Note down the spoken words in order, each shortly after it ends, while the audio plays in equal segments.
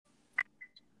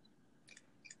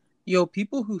Yo,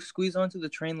 people who squeeze onto the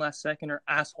train last second are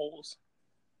assholes.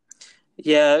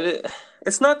 Yeah,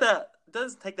 it's not that. It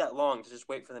doesn't take that long to just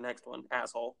wait for the next one,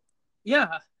 asshole.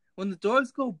 Yeah, when the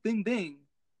doors go bing bing,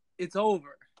 it's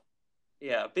over.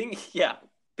 Yeah, Bing. Yeah,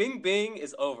 Bing Bing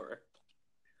is over.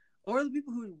 Or the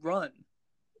people who run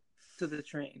to the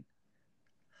train.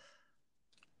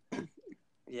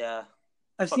 Yeah,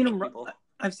 I've seen fucking them. people.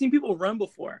 I've seen people run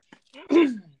before. Fuck, I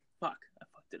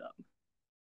fucked it up.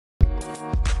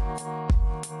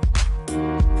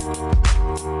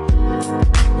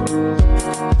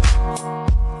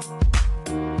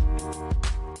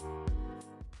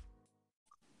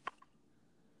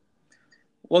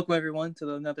 Welcome everyone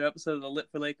to another episode of the Lit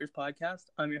for Lakers podcast.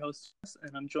 I'm your host,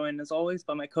 and I'm joined as always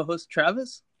by my co-host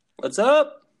Travis. What's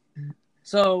up?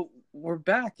 So we're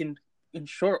back in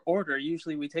short order.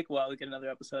 Usually we take a while to get another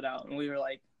episode out, and we were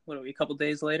like, what are we, a couple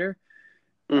days later?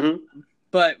 Mm-hmm.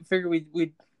 But figure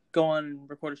we'd go on and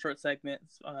record a short segment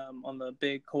on the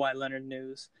big Kawhi Leonard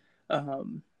news.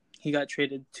 He got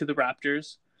traded to the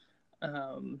Raptors,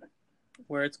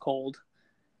 where it's cold,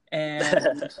 and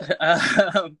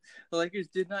the Lakers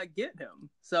did not get him.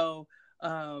 So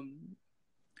I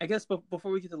guess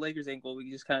before we get to the Lakers angle, we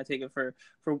can just kind of take it for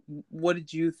what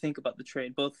did you think about the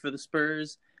trade, both for the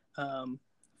Spurs,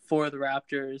 for the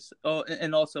Raptors,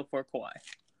 and also for Kawhi?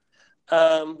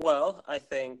 Well, I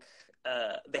think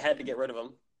they had to get rid of him.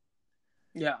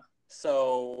 Yeah.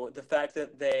 So the fact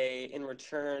that they, in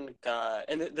return, got,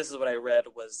 and this is what I read,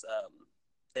 was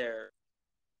they're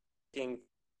taking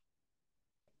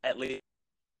at least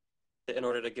in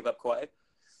order to give up Kawhi.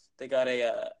 They got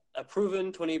a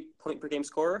proven 20-point-per-game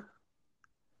scorer.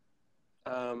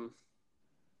 So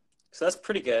that's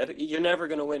pretty good. You're never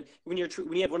going to win when you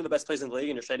have one of the best players in the league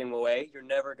and you're trading him away. You're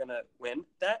never going to win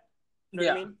that. You know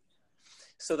what I mean?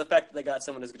 So the fact that they got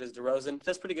someone as good as DeRozan,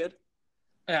 that's pretty good.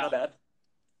 Yeah. Not bad.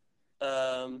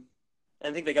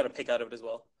 I think they got a pick out of it as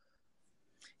well.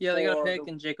 Yeah, they got a pick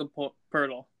and Jacob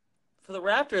Poeltl. For the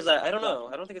Raptors, I don't know.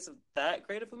 I don't think it's that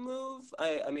great of a move.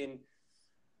 I've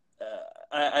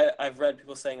read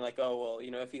people saying like, oh well,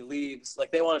 if he leaves,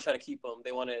 like they want to try to keep him.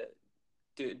 They want to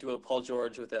do a Paul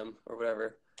George with him or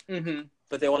whatever. Mm-hmm.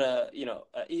 But they want to,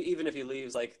 even if he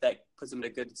leaves, like that puts him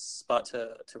in a good spot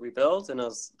to rebuild. And I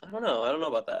don't know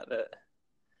about that.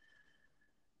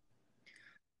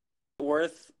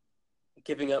 Worth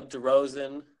giving up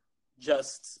DeRozan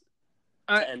just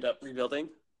to end up rebuilding.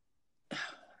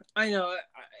 I know,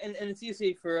 and it's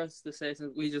easy for us to say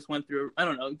since we just went through, I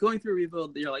don't know, going through a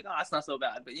rebuild, you're like, oh, it's not so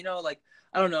bad. But,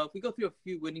 I don't know, if we go through a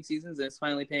few winning seasons and it's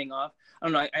finally paying off, I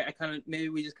don't know, I kind of, maybe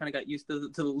we just kind of got used to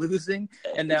the losing.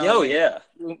 And now,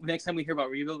 next time we hear about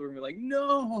rebuild, we're going to be like,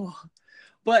 no.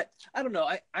 But, I don't know,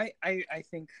 I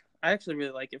think, I actually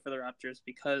really like it for the Raptors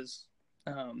because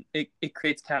it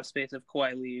creates cap space if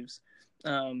Kawhi leaves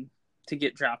to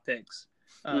get draft picks.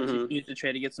 To use the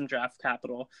trade to get some draft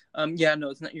capital.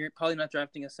 It's not. You're probably not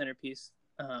drafting a centerpiece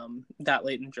that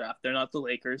late in the draft. They're not the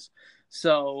Lakers,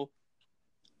 so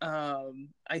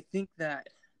I think that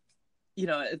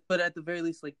but at the very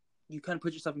least, like you kind of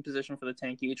put yourself in position for the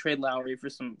tank. You could trade Lowry for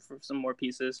some more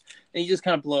pieces, and you just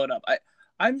kind of blow it up.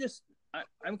 I'm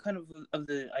kind of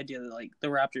the idea that like the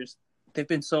Raptors, they've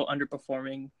been so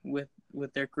underperforming with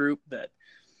their group that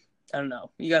I don't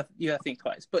know. You got to think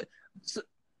twice, but.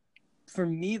 For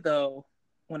me, though,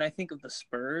 when I think of the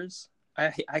Spurs, I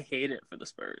hate it for the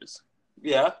Spurs.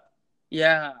 Yeah?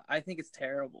 Yeah, I think it's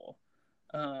terrible.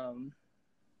 There's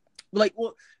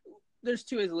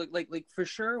two ways to look. Like for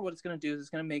sure, what it's going to do is it's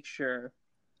going to make sure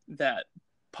that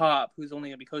Pop, who's only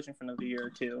going to be coaching for another year or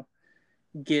two,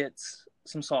 gets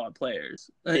some solid players.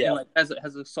 Yeah. And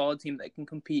has a solid team that can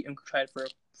compete and try for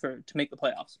to make the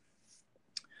playoffs.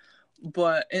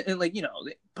 But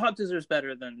Pop deserves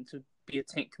better than to be a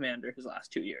tank commander his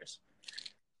last 2 years.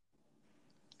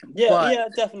 Yeah,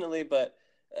 definitely. But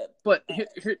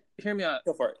hear me out.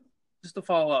 Go for it. Just to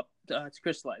follow up to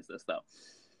crystallize this, though,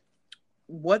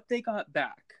 what they got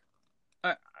back,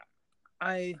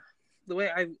 the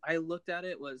way I looked at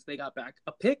it was they got back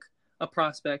a pick, a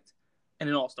prospect, and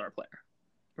an all-star player,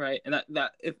 right? And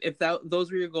that if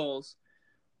those were your goals,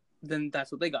 then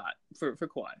that's what they got for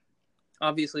Kawhi.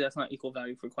 Obviously, that's not equal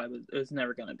value for Kawhi, but it's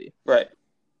never going to be. Right.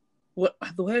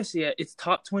 The way I see it, it's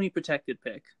top 20 protected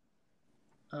pick,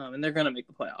 and they're going to make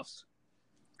the playoffs.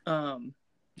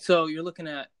 So you're looking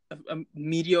at a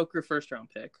mediocre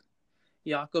first-round pick.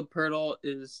 Jakob Poeltl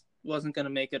wasn't going to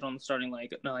make it on the starting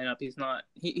lineup. He's not.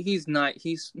 He's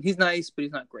nice, but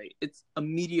he's not great. It's a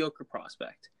mediocre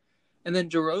prospect. And then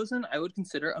DeRozan, I would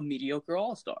consider a mediocre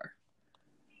all-star.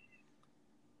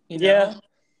 Yeah.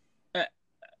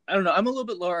 I don't know. I'm a little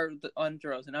bit lower on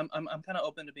DeRozan. I'm kind of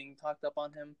open to being talked up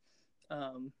on him,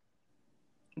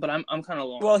 but I'm kind of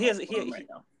low. Well, on him right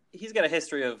now. He's got a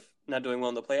history of not doing well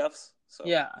in the playoffs. So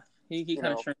yeah, he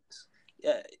kind of shrinks.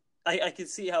 Yeah, I can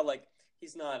see how like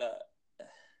he's not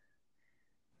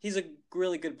he's a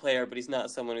really good player, but he's not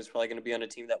someone who's probably going to be on a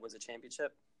team that wins a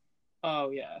championship.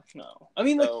 Oh yeah, no. I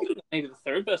mean, like maybe the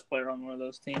third best player on one of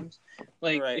those teams.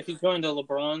 Like if he's going to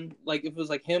LeBron, like if it was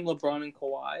like him, LeBron, and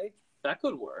Kawhi, that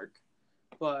could work.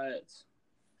 But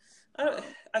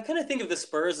I kind of think of the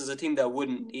Spurs as a team that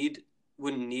wouldn't need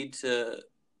to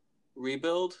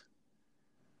rebuild.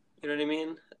 You know what I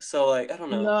mean? So like I don't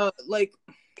know. No, like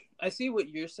I see what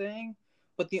you're saying,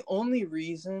 but the only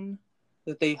reason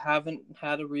that they haven't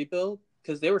had a rebuild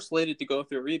because they were slated to go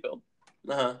through a rebuild.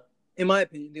 In my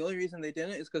opinion, the only reason they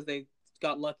didn't is because they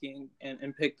got lucky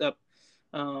and picked up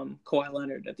Kawhi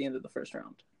Leonard at the end of the first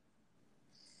round.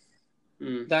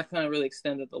 That kind of really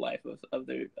extended the life of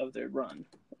their run.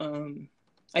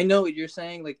 I know what you're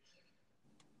saying, like,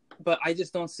 but I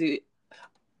just don't see it.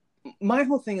 My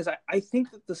whole thing is I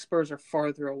think that the Spurs are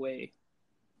farther away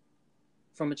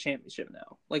from a championship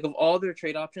now. Like, of all their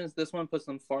trade options, this one puts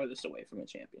them farthest away from a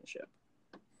championship.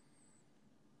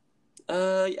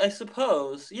 I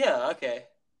suppose. Yeah, okay.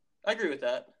 I agree with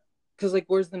that. Because, like,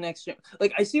 where's the next...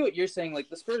 Like, I see what you're saying. Like,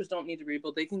 the Spurs don't need to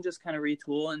rebuild. They can just kind of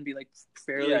retool and be, like,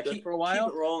 fairly good for a while.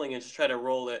 Keep it rolling and just try to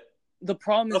roll it. The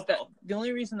problem is that the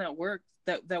only reason that worked,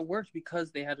 that worked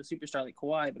because they had a superstar like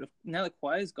Kawhi. But now that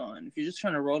Kawhi is gone, if you're just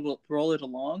trying to roll it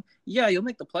along, yeah, you'll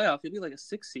make the playoff. You'll be, like, a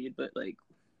 6 seed, but, like...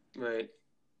 Right.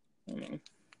 I don't know.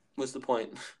 What's the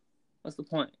point? What's the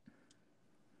point?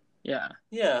 Yeah.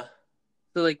 Yeah.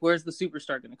 So, like, where's the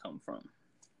superstar going to come from?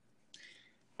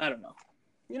 I don't know.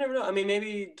 You never know. I mean,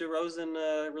 maybe DeRozan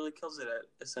really kills it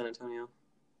at San Antonio.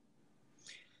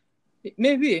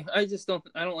 Maybe. I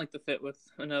don't like the fit with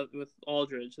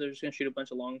Aldridge. They're just going to shoot a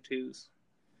bunch of long twos.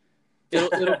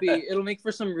 It'll make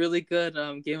for some really good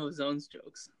Game of Zones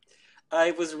jokes.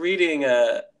 I was reading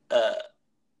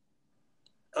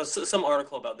some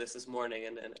article about this morning,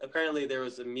 and apparently there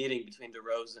was a meeting between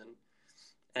DeRozan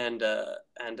and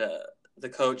the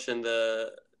coach and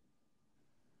the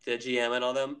GM and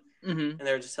all them, and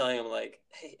they were just telling him like,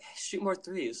 "Hey, shoot more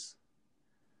threes,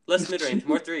 less mid range,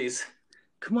 more threes.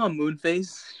 Come on,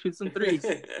 Moonface, shoot some threes."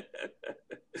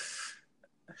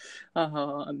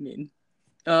 I mean,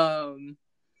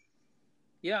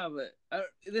 yeah, but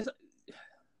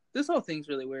this whole thing's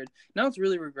really weird. Now it's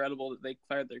really regrettable that they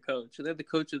fired their coach. They're the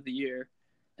coach of the year.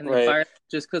 And they fired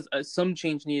just because some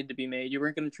change needed to be made. You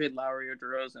weren't going to trade Lowry or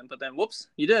DeRozan, but then whoops,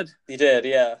 you did. You did,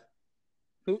 yeah.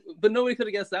 But nobody could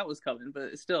have guessed that was coming.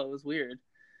 But still, it was weird.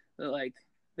 Like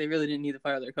they really didn't need to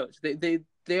fire their coach.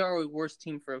 They are a worse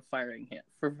team for firing him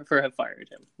for have fired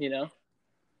him. You know,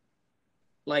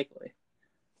 likely.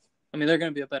 I mean, they're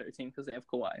going to be a better team because they have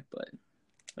Kawhi. But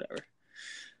whatever.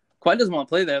 Kawhi doesn't want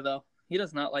to play there though. He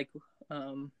does not like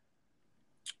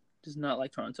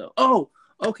Toronto. Oh.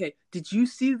 Okay, did you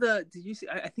see? I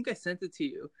think I sent it to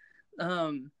you.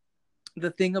 The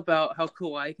thing about how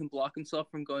Kawhi can block himself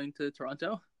from going to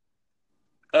Toronto.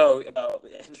 Oh, about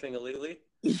entering illegally?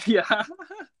 Yeah.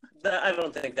 I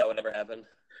don't think that would ever happen.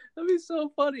 That'd be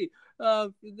so funny.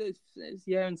 If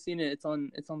you haven't seen it, it's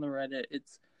on the Reddit.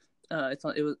 I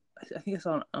think it's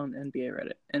on NBA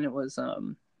Reddit, and it was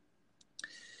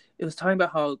talking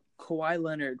about how Kawhi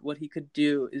Leonard, what he could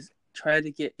do is try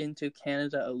to get into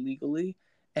Canada illegally.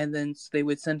 And then they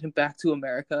would send him back to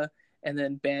America and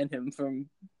then ban him from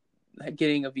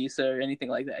getting a visa or anything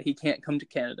like that. He can't come to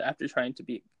Canada after trying to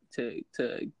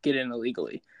get in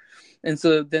illegally. And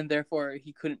so then therefore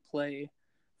he couldn't play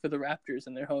for the Raptors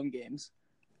in their home games.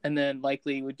 And then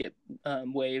likely would get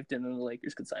waived and then the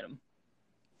Lakers could sign him.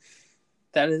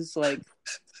 That is like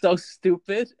so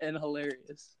stupid and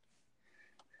hilarious.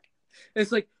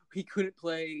 It's like he couldn't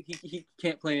play. He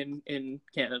can't play in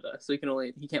Canada, so he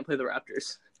can't play the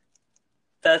Raptors.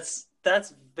 That's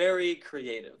very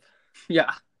creative.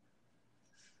 Yeah,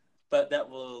 but that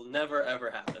will never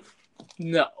ever happen.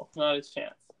 No, not a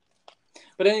chance.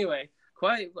 But anyway,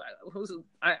 I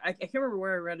can't remember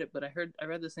where I read it, but I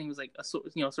read this thing was like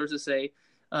sources say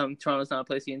Toronto's not a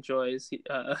place he enjoys,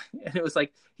 and it was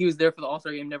like he was there for the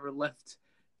All-Star game, never left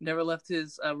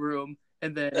his room.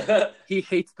 And then he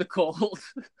hates the cold.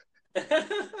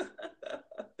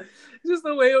 Just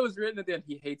the way it was written at the end.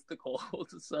 He hates the cold.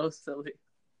 It's so silly.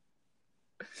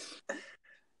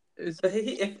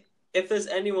 If there's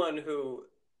anyone who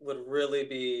would really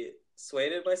be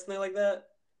swayed by something like that,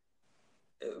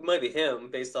 it might be him.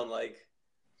 Based on like,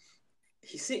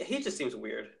 he just seems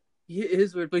weird. He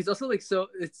is weird, but he's also like so.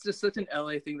 It's just such an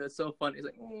LA thing that's so funny. He's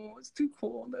like, oh, it's too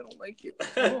cold. I don't like it.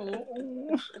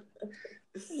 Oh,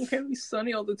 it can't be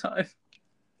sunny all the time.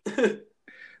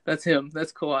 That's him.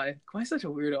 That's Kawhi. Kawhi's such a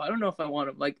weirdo. I don't know if I want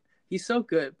him. Like, he's so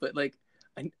good, but like,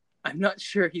 I'm not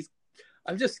sure he's.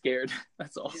 I'm just scared.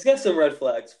 That's all. He's got some red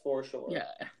flags for sure.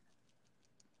 Yeah.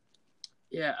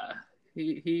 Yeah.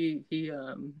 He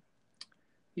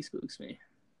spooks me.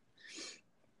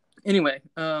 Anyway,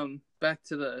 back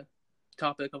to the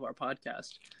topic of our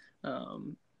podcast.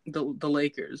 The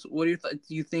Lakers. What do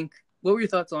you think? What were your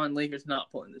thoughts on Lakers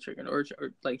not pulling the trigger or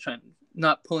like trying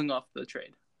not pulling off the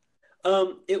trade?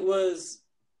 It was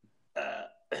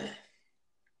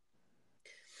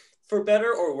for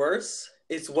better or worse.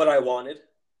 It's what I wanted.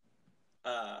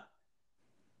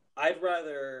 I'd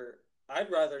rather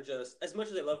just, as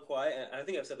much as I love Kawhi, and I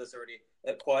think I've said this already,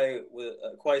 that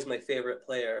Kawhi is my favorite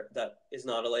player that is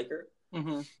not a Laker.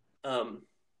 Mm-hmm.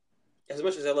 As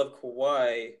much as I love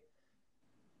Kawhi,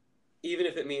 even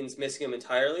if it means missing him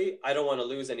entirely, I don't want to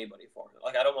lose anybody for him.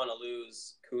 Like, I don't want to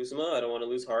lose Kuzma. I don't want to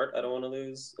lose Hart. I don't want to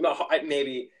lose...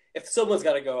 maybe if someone's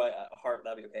got to go, Hart,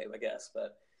 that'd be okay, I guess.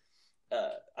 But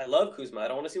I love Kuzma. I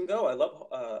don't want to see him go. I love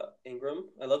Ingram.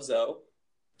 I love Zoe.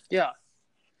 Yeah.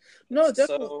 No,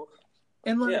 definitely. So,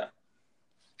 and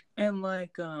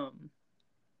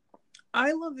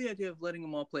I love the idea of letting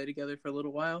them all play together for a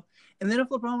little while. And then if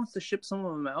LeBron wants to ship some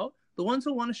of them out, the ones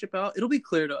who want to ship out, it'll be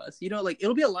clear to us. You know, like,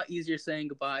 it'll be a lot easier saying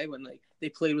goodbye when, like, they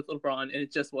played with LeBron and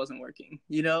it just wasn't working,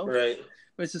 you know? Right.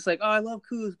 Where it's just like, oh, I love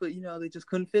Kuz, but, you know, they just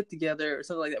couldn't fit together or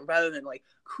something like that, rather than, like,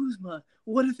 Kuzma,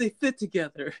 what if they fit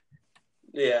together?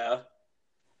 Yeah.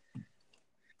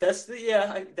 That's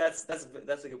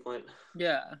a good point.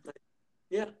 Yeah.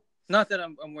 Yeah. Not that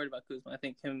I'm worried about Kuzma. I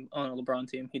think him on a LeBron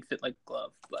team, he'd fit like a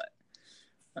glove, but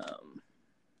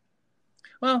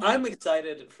well, I'm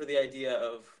excited for the idea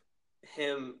of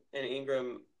him and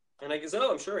Ingram, and I guess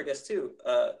I'm too.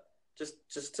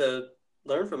 Just to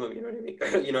learn from him. You know what I mean?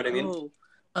 You know what I mean?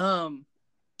 Oh,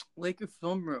 Laker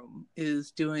Film Room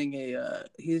is doing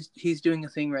he's doing a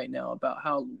thing right now about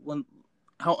how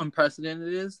unprecedented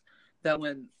it is that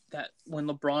when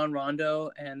LeBron,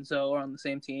 Rondo, and Zoe are on the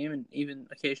same team, and even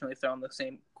occasionally if they're on the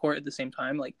same court at the same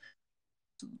time, like,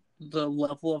 the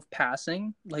level of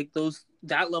passing, like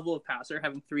that level of passer,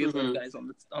 having three of those guys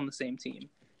on the same team,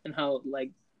 and how,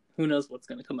 like, who knows what's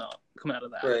going to come out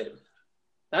of that. Right.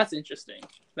 That's interesting.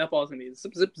 That ball's going to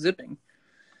be zipping.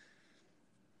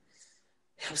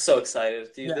 I'm so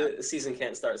excited, dude. Yeah. The season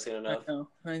can't start soon enough.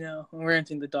 I know. We're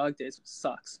entering the dog days, which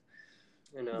sucks.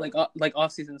 I know. Like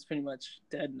off season is pretty much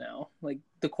dead now. Like,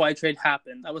 the Kawhi trade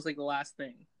happened. That was like the last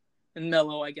thing. And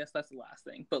Melo, I guess that's the last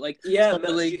thing. But like, yeah,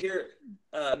 did you hear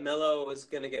Melo was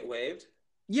gonna get waived?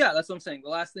 Yeah, that's what I'm saying.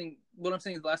 What I'm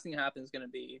saying is the last thing that happens is gonna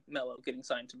be Melo getting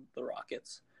signed to the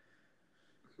Rockets.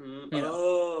 Mm-hmm.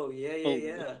 Oh,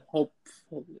 yeah.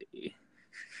 Hopefully.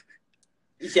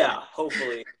 Yeah,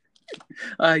 hopefully.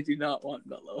 I do not want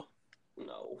Melo.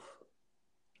 No.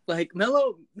 Like,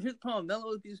 Melo, here's the problem. Melo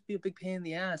would just be a big pain in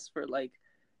the ass for, like,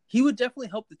 he would definitely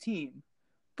help the team,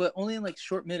 but only in, like,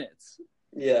 short minutes.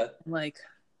 Yeah. Like,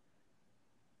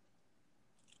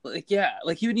 yeah,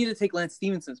 like, he would need to take Lance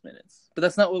Stephenson's minutes, but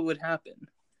that's not what would happen.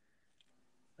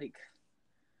 Like,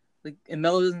 and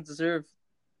Melo doesn't deserve.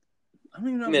 I don't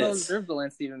even know if Melo deserves the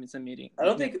Lance Stephenson meeting. I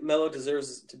don't think Melo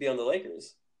deserves to be on the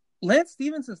Lakers. Lance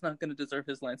Stephenson's not going to deserve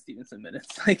his Lance Stephenson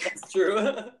minutes. Like, that's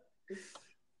true.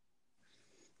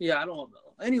 Yeah, I don't want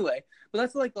Melo. Anyway, but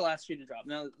that's like the last shoe to drop.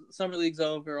 Now, Summer League's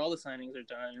over, all the signings are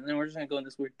done, and then we're just going to go in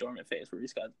this weird dormant phase where we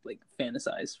just got, like,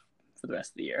 fantasize for the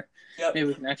rest of the year. Yep. Maybe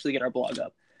we can actually get our blog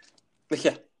up.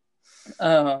 Yeah.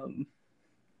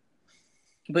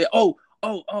 But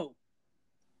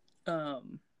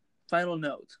final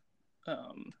note.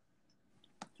 Before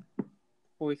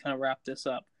we kind of wrap this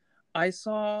up,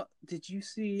 did you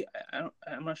see? I'm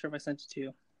not sure if I sent it to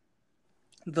you.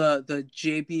 The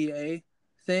JBA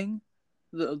thing,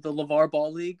 the LeVar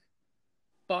Ball League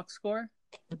box score.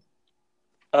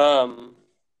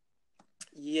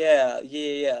 Yeah.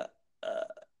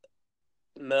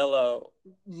 Melo,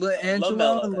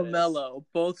 LaMelo and LaMelo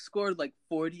both scored like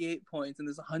 48 points in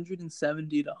this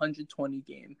 170 to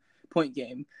 120 point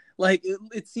game. Like,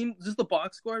 it seemed, just the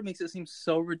box score makes it seem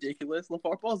so ridiculous.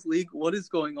 LeVar Ball's league, what is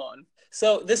going on?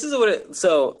 So this is what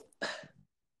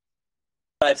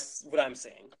I'm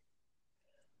saying.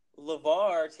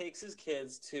 LeVar takes his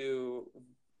kids to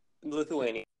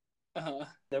Lithuania. Uh-huh.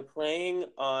 They're playing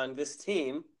on this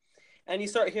team, and you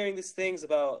start hearing these things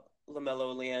about LaMelo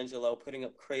and LiAngelo putting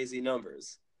up crazy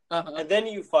numbers. Uh-huh. And then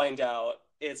you find out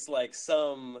it's like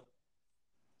some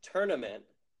tournament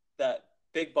that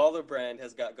Big Baller Brand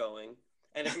has got going,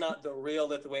 and it's not the real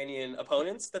Lithuanian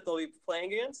opponents that they'll be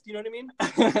playing against. You know what I mean?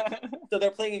 So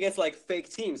they're playing against like fake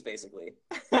teams, basically,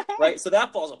 right? So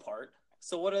that falls apart.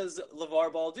 So what does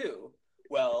LeVar Ball do?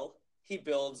 Well, he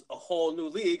builds a whole new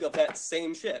league of that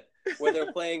same shit, where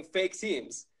they're playing fake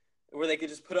teams, where they could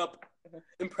just put up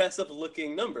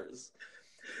impressive-looking numbers.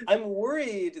 I'm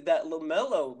worried that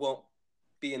LaMelo won't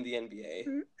be in the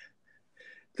NBA.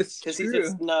 That's Because true.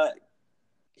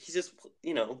 he's just,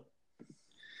 you know.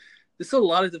 There's a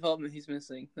lot of development he's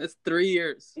missing. That's 3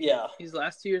 years. Yeah. His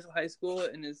last 2 years of high school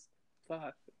and his,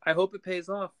 fuck. I hope it pays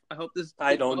off. I hope this.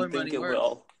 I don't think it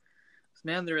will.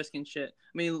 Man, they're risking shit.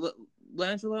 I mean,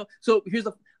 Langelo. So here's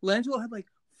Langelo had like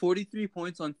 43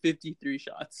 points on 53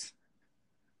 shots.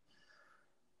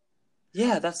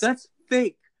 Yeah, that's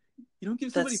fake. You don't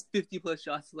give somebody 50 plus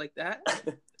shots like that.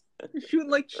 You're shooting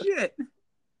like shit.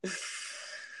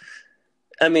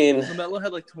 I mean, LaMelo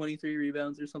had like 23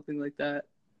 rebounds or something like that.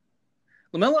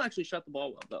 LaMelo actually shot the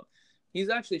ball well, though. He's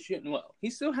actually shooting well. He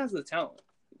still has the talent,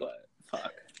 but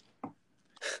fuck.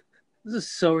 This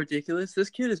is so ridiculous. This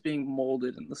kid is being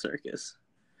molded in the circus.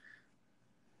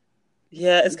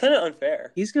 Yeah, it's kind of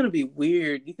unfair. He's going to be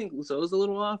weird. You think Zoe's a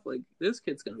little off? Like, this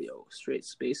kid's going to be a straight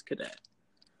space cadet.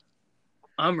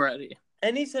 I'm ready.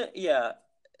 And yeah,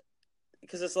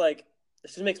 because it's like, it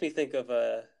just makes me think of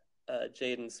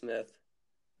Jaden Smith.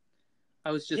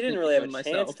 I was just he didn't really have a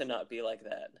chance to not be like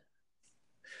that.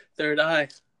 Third eye.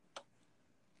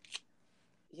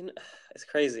 You know, it's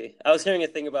crazy. I was hearing a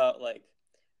thing about like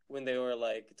when they were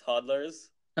like toddlers.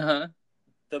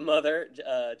 The mother,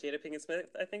 Jada Pinkett Smith,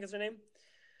 I think is her name.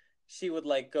 She would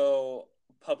like go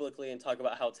publicly and talk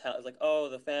about how like,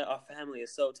 oh, our family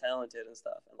is so talented and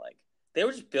stuff, and like they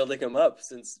were just building him up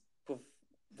since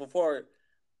before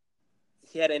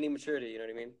he had any maturity. You know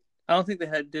what I mean? I don't think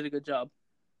they did a good job.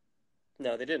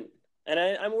 No, they didn't. And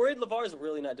I'm worried LeVar's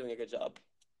really not doing a good job.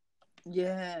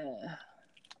 Yeah.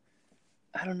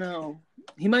 I don't know.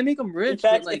 He might make him rich. In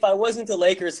fact, if I wasn't a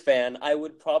Lakers fan, I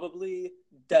would probably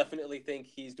definitely think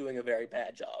he's doing a very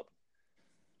bad job.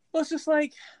 Well, it's just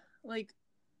like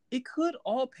it could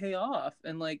all pay off,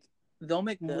 and like they'll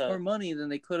make more money than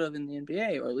they could have in the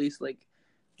NBA, or at least like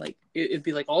it'd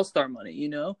be like all-star money, you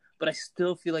know. But I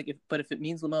still feel like if it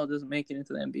means LaMelo doesn't make it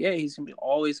into the NBA, he's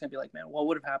always gonna be like, man, what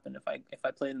would have happened if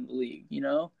I played in the league, you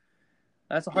know?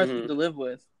 That's a hard thing to live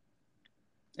with.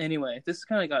 Anyway, this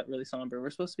kind of got really somber. We're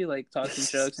supposed to be like talking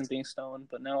jokes and being stoned,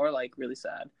 but now we're like really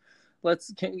sad. I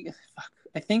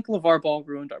think LeVar Ball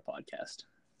ruined our podcast.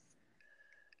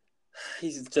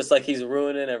 He's just like he's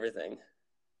ruining everything.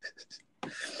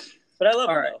 But I love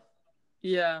him though.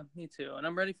 Yeah, me too. And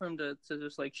I'm ready for him to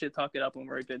just like shit talk it up when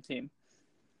we're a good team.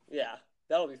 Yeah,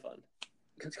 that'll be fun.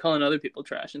 Because calling other people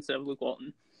trash instead of Luke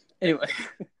Walton. Anyway.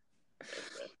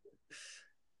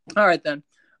 All right then.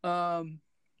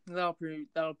 That'll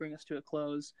bring us to a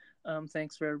close.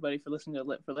 Thanks for everybody for listening to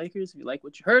Lit for Lakers. If you like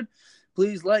what you heard,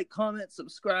 please like, comment,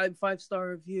 subscribe, 5-star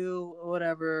review,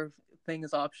 whatever thing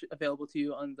is available to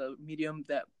you on the medium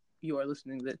that you are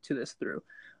listening to this through.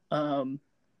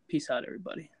 Peace out,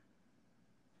 everybody.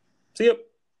 See you.